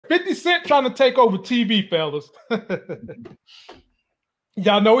50 Cent trying to take over TV, fellas.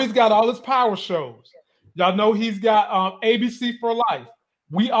 Y'all know he's got all his power shows. Y'all know he's got ABC for Life.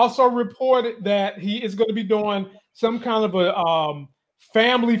 We also reported that he is going to be doing some kind of a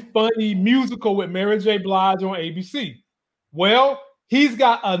family funny musical with Mary J. Blige on ABC. Well, he's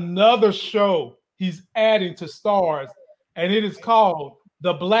got another show he's adding to Starz, and it is called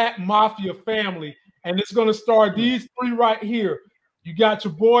The Black Mafia Family, and it's going to star these three right here. You got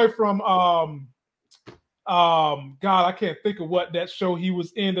your boy from God, I can't think of what that show he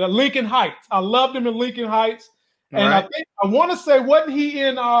was in. Lincoln Heights. I loved him in Lincoln Heights, and right. I want to say, wasn't he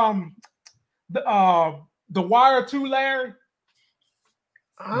in The Wire too, Larry?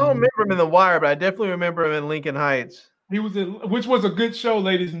 I don't remember him in The Wire, but I definitely remember him in Lincoln Heights. He was in, which was a good show,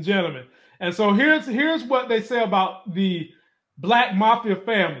 ladies and gentlemen. And so here's what they say about the Black Mafia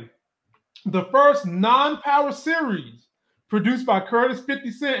Family. The first non-power series produced by Curtis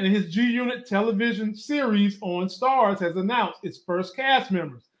 50 Cent and his G-Unit television series on Starz has announced its first cast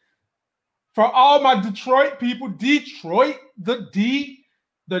members. For all my Detroit people, the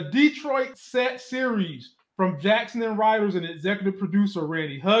Detroit set series from Jackson and writers and executive producer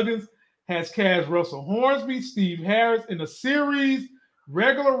Randy Huggins has cast Russell Hornsby, Steve Harris in a series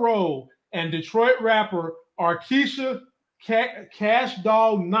regular role, and Detroit rapper Arkeisha Kash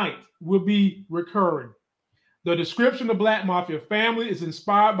Doll Knight will be recurring. The description of Black Mafia Family is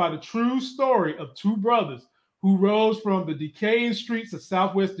inspired by the true story of two brothers who rose from the decaying streets of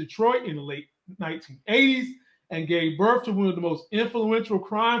Southwest Detroit in the late 1980s and gave birth to one of the most influential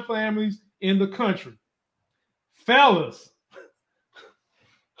crime families in the country. Fellas,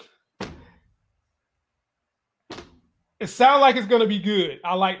 it sounds like it's going to be good.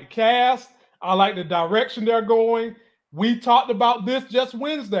 I like the cast. I like the direction they're going. We talked about this just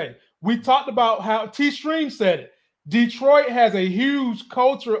Wednesday. We talked about how T-Stream said it. Detroit has a huge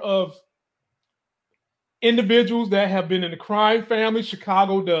culture of individuals that have been in the crime family.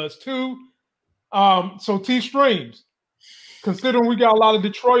 Chicago does too. So T-Streams, considering we got a lot of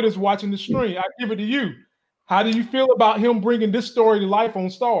Detroiters watching the stream, I give it to you. How do you feel about him bringing this story to life on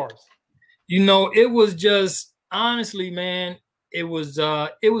Starz? You know, it was just, honestly, man, it was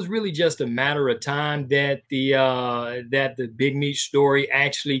really just a matter of time that the Big Meech story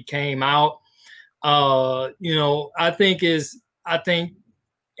actually came out. You know, I think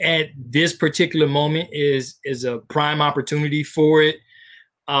at this particular moment is a prime opportunity for it.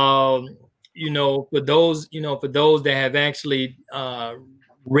 You know, for those that have actually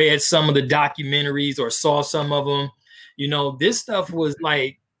read some of the documentaries or saw some of them, you know, this stuff was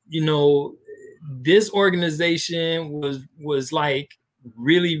like, you know, this organization was like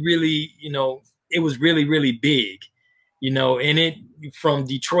really, really, you know, it was really, really big, you know, and it from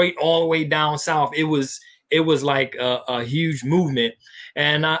Detroit all the way down south, it was like a huge movement.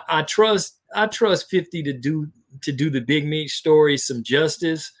 And I trust 50 to do the Big Meech story some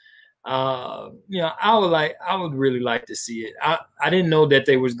justice. You know, I would really like to see it. I didn't know that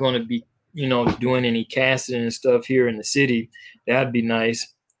they was going to be, you know, doing any casting and stuff here in the city. That'd be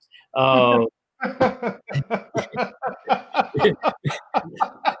nice.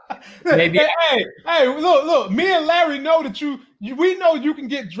 Maybe. Hey, look, me and Larry know that we know you can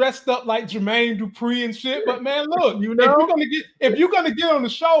get dressed up like Jermaine Dupri and shit, but man, look, you know, if you're gonna get on the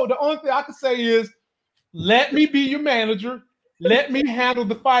show, the only thing I can say is let me be your manager, let me handle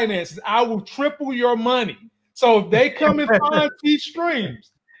the finances. I will triple your money. So if they come and find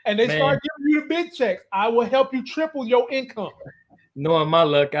T-Streams and they start giving you the big checks, I will help you triple your income. Knowing my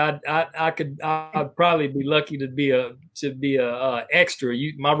luck, I'd probably be lucky to be a extra.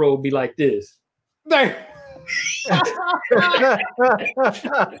 My role would be like this. So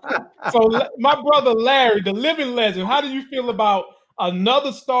my brother Larry, the living legend, how do you feel about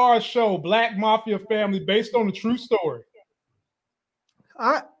another Starz show, Black Mafia Family, based on a true story?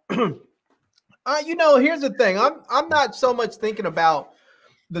 You know, here's the thing. I'm not so much thinking about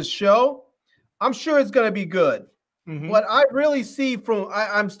the show. I'm sure it's going to be good. Mm-hmm. What I really see from,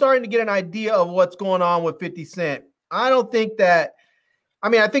 I'm starting to get an idea of what's going on with 50 Cent. I don't think that, I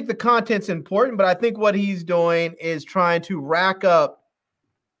mean, I think the content's important, but I think what he's doing is trying to rack up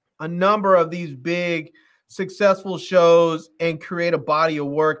a number of these big, successful shows and create a body of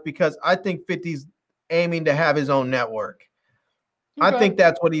work, because I think 50's aiming to have his own network. Okay. I think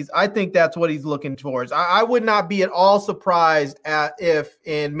that's what he's looking towards. I would not be at all surprised if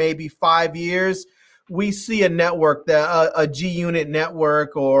in maybe 5 years we see a network, that a G-Unit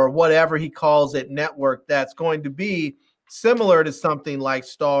network or whatever he calls it, network that's going to be similar to something like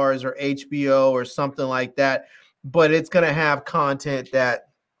Starz or HBO or something like that, but it's going to have content that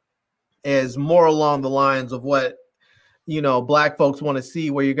is more along the lines of what you know, black folks want to see,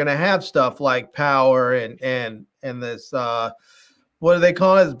 where you're going to have stuff like Power and this what do they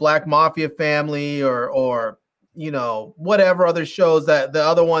call it? This Black Mafia Family or you know, whatever other shows, that the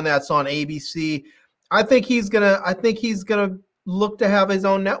other one that's on ABC. I think he's gonna look to have his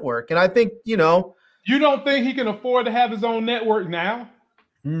own network. And I think, you know, you don't think he can afford to have his own network now?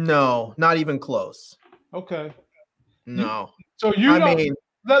 No, not even close. Okay. No. So you don't, mean,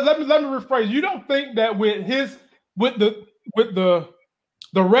 let me rephrase. You don't think that with the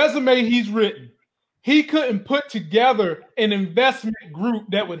resume he's written, he couldn't put together an investment group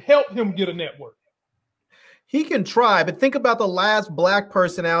that would help him get a network? He can try, but think about the last black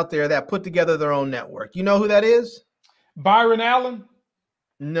person out there that put together their own network. You know who that is? Byron Allen?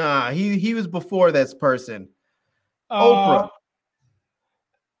 Nah, he was before this person. Oprah.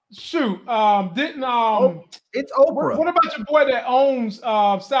 Shoot, it's Oprah. What about your boy that owns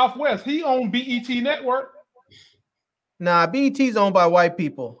Southwest? He owned BET Network. Nah, BET's owned by white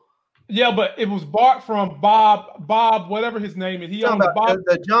people. Yeah, but it was bought from Bob, whatever his name is. He owned Bob.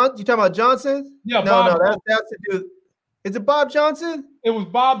 You talking about Johnson? Yeah, no, that's the dude. Is it Bob Johnson? It was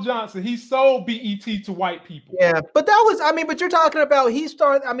Bob Johnson. He sold BET to white people. Yeah, but that was, I mean, but you're talking about, he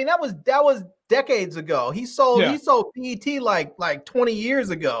started, I mean, that was decades ago. He sold BET like 20 years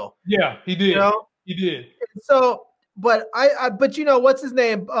ago. Yeah, he did. You know? He did. So, but but you know, what's his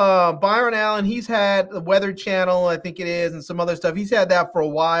name? Byron Allen, he's had the Weather Channel, I think it is, and some other stuff. He's had that for a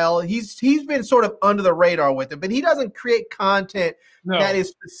while. He's been sort of under the radar with it, but he doesn't create content that is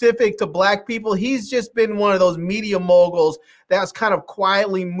specific to black people. He's just been one of those media moguls that's kind of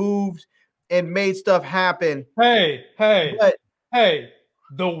quietly moved and made stuff happen. Hey,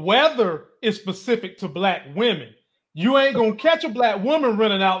 the weather is specific to black women. You ain't gonna catch a black woman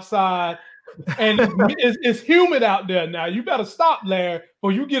running outside and it's humid out there now. You better stop, Larry,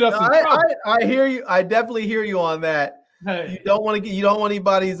 or you get us in trouble. I hear you. I definitely hear you on that. Hey. You don't want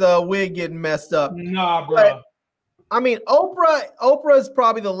anybody's wig getting messed up. Nah, bro. But, I mean, Oprah is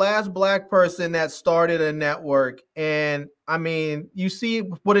probably the last black person that started a network, and I mean, you see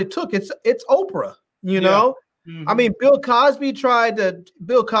what it took. It's Oprah, you know. Mm-hmm. I mean, Bill Cosby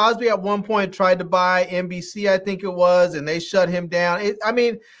at one point tried to buy NBC, I think it was, and they shut him down.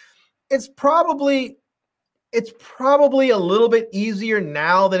 It's probably a little bit easier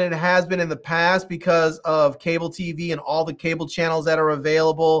now than it has been in the past because of cable TV and all the cable channels that are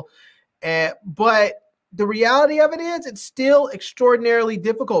available. But the reality of it is, it's still extraordinarily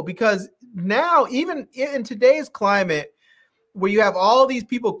difficult because now, even in today's climate, where you have all these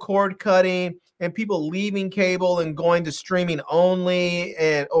people cord cutting and people leaving cable and going to streaming only,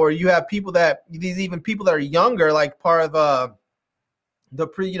 or you have people that are younger, like part of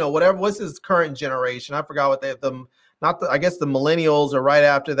what's his current generation? I forgot what I guess the millennials are right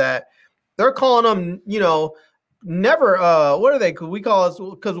after that. They're calling them, you know, never. What are they? We call us,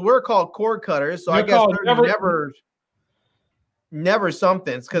 because we're called cord cutters. So I guess they're never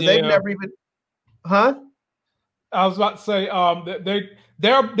somethings, because they've never even. Huh? I was about to say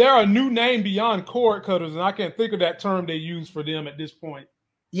they're a new name beyond cord cutters, and I can't think of that term they use for them at this point.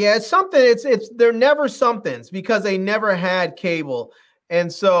 Yeah, it's something. They're never somethings because they never had cable.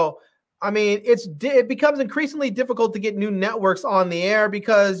 And so, I mean, it becomes increasingly difficult to get new networks on the air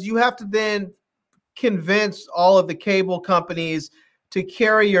because you have to then convince all of the cable companies to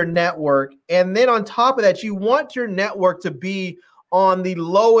carry your network. And then on top of that, you want your network to be on the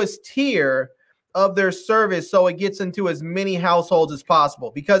lowest tier of their service so it gets into as many households as possible.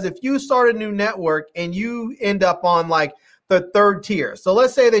 Because if you start a new network and you end up on like the third tier, so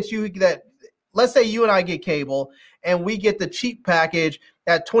let's say you and I get cable and we get the cheap package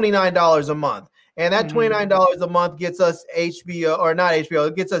at $29 a month. And that $29 a month gets us HBO, or not HBO,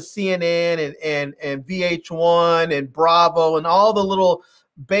 it gets us CNN and VH1 and Bravo and all the little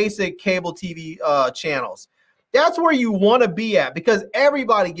basic cable TV channels. That's where you want to be at because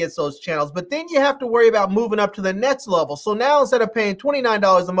everybody gets those channels. But then you have to worry about moving up to the next level. So now instead of paying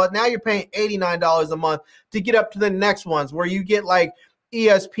 $29 a month, now you're paying $89 a month to get up to the next ones where you get like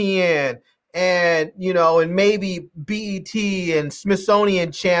ESPN and, you know, and maybe BET and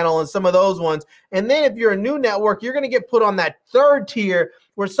Smithsonian Channel and some of those ones. And then if you're a new network, you're going to get put on that third tier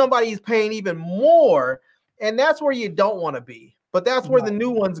where somebody's paying even more. And that's where you don't want to be. But that's where the new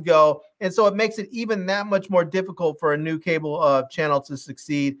ones go. And so it makes it even that much more difficult for a new cable channel to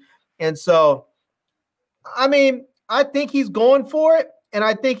succeed. And so, I mean, I think he's going for it. And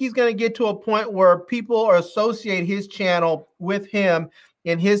I think he's going to get to a point where people associate his channel with him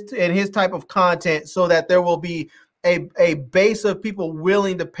in his type of content so that there will be a base of people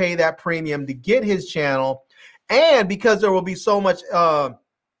willing to pay that premium to get his channel. And because there will be so much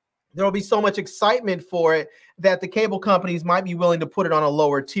there will be so much excitement for it that the cable companies might be willing to put it on a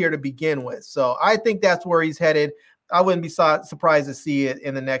lower tier to begin with. So I think that's where he's headed. I wouldn't be surprised to see it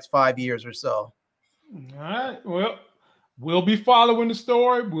in the next 5 years or so. All right. Well, we'll be following the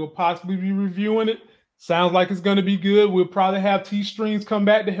story. We'll possibly be reviewing it. Sounds like it's going to be good. We'll probably have T-Strings come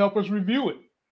back to help us review it.